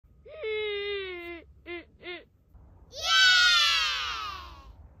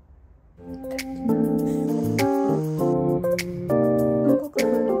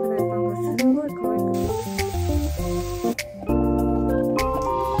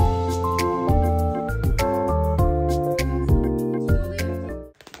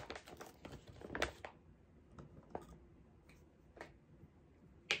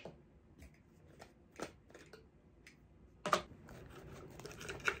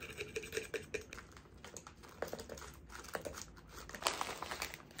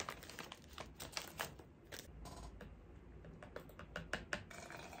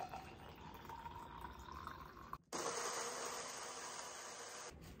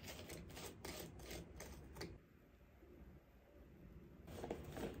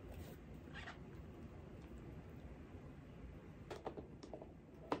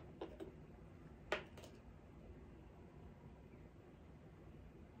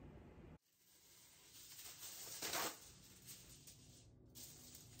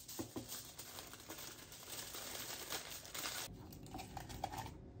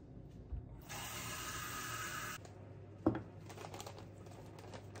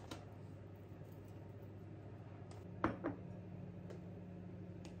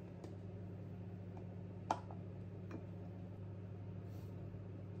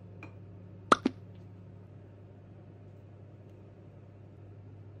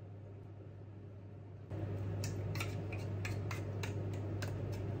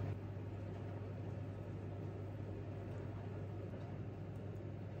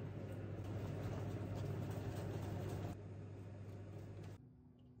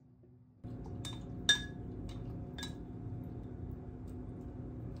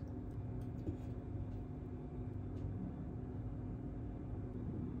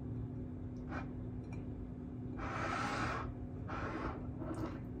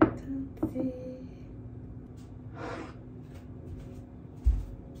じ。い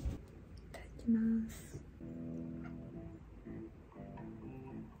ただきます。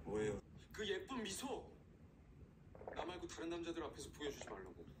뭐예요? 그 예쁜 미소. 나 말고 다른 남자들 앞에서 보여주지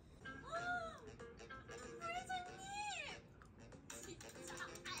말라고.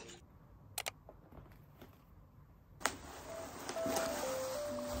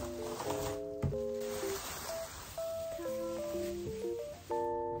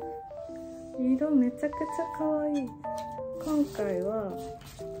色めちゃくちゃ可愛い。今回は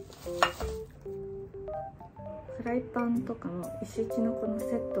フライパンとかの石キノコのセ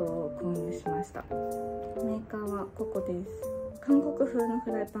ットを購入しました。メーカーはここです。韓国風の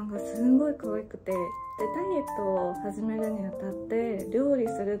フライパンがすんごい可愛くて、でダイエットを始めるにあたって料理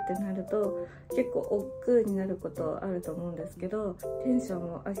するってなると結構億劫になることあると思うんですけど、テンショ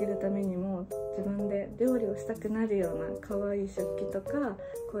ンを上げるためにも自分で料理をしたくなるような可愛い食器とか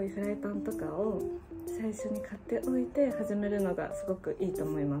こういうフライパンとかを最初に買っておいて始めるのがすごくいいと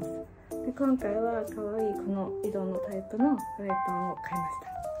思います。で今回は可愛いこの色のタイプのフライパンを買いまし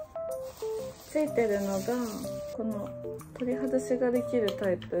た。ついてるのがこの取り外しができる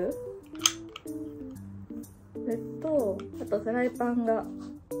タイプと、あとフライパンが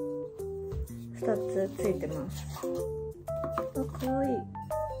2つついてます。あ、かわいい。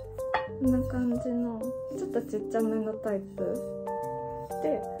こんな感じのちょっとちっちゃめのタイプ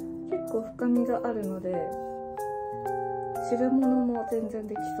で結構深みがあるので汁物も全然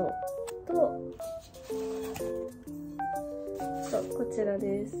できそうと、こちら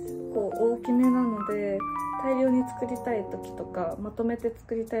です。こう大きめなので大量に作りたい時とかまとめて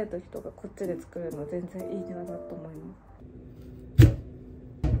作りたい時とかこっちで作るの全然いいなと思います。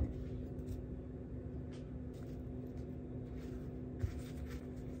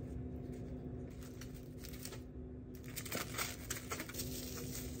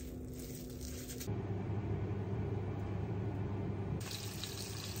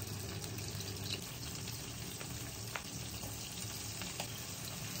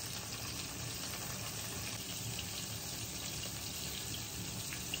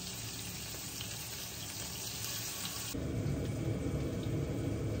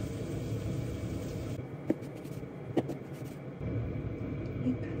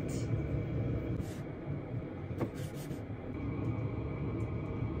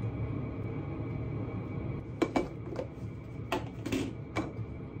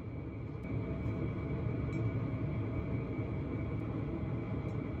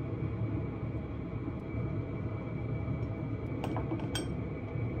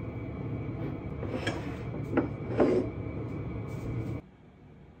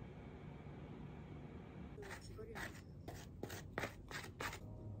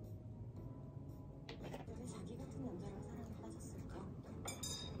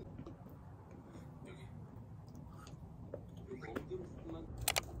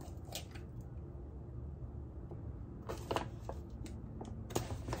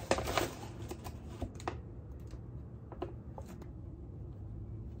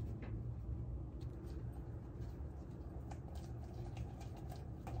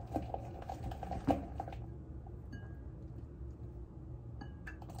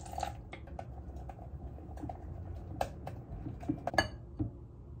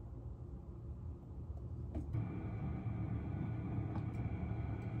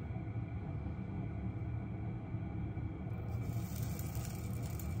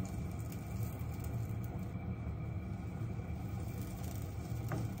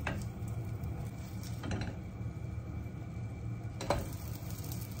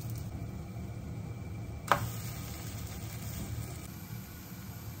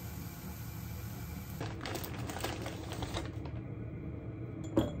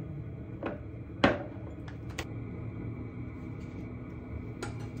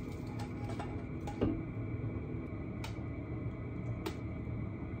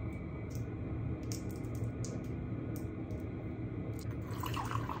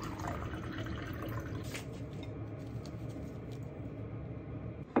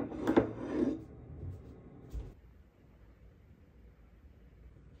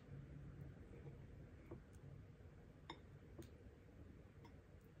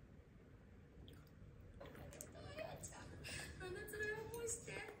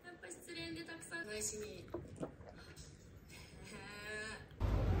しに。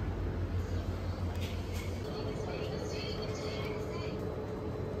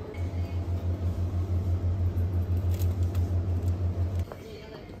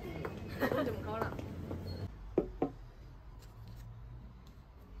でも変わらん。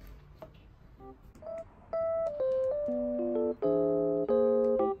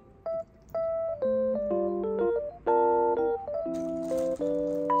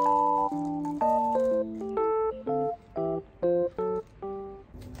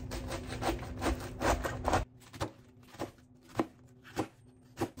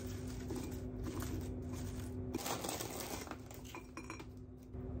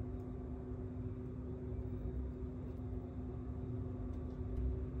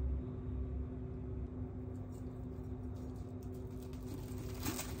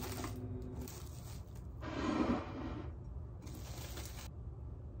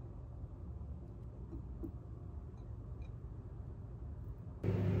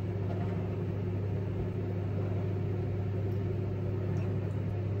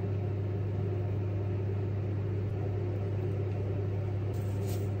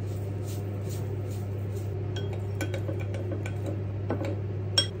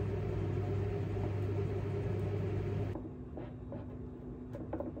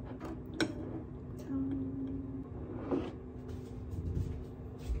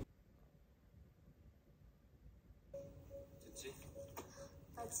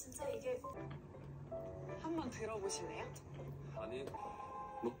 들어보실래요? 아니,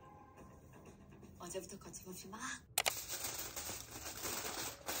 뭐? 어제부터 거침없이 막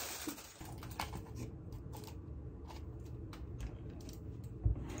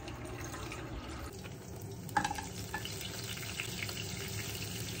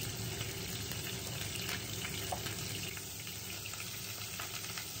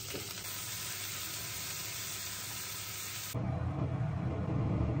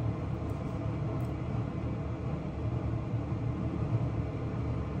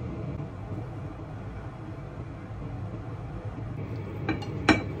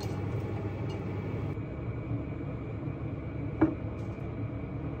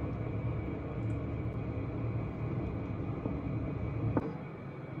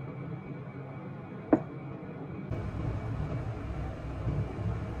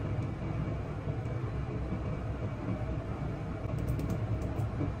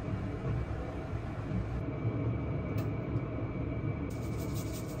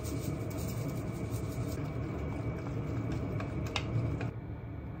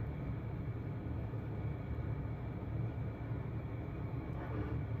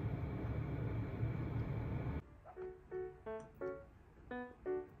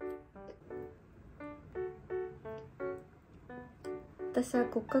私は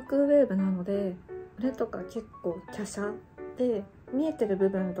骨格ウェーブなので腕とか結構華奢で見えてる部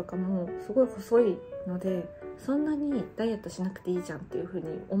分とかもすごい細いので、そんなにダイエットしなくていいじゃんっていう風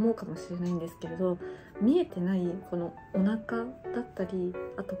に思うかもしれないんですけれど、見えてないこのお腹だったり、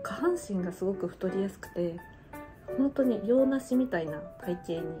あと下半身がすごく太りやすくて、本当に洋梨みたいな体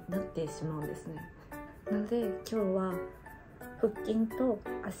型になってしまうんですね。なので今日は腹筋と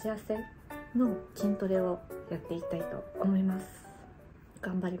足痩せの筋トレをやっていきたいと思います。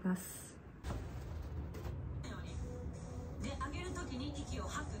頑張ります。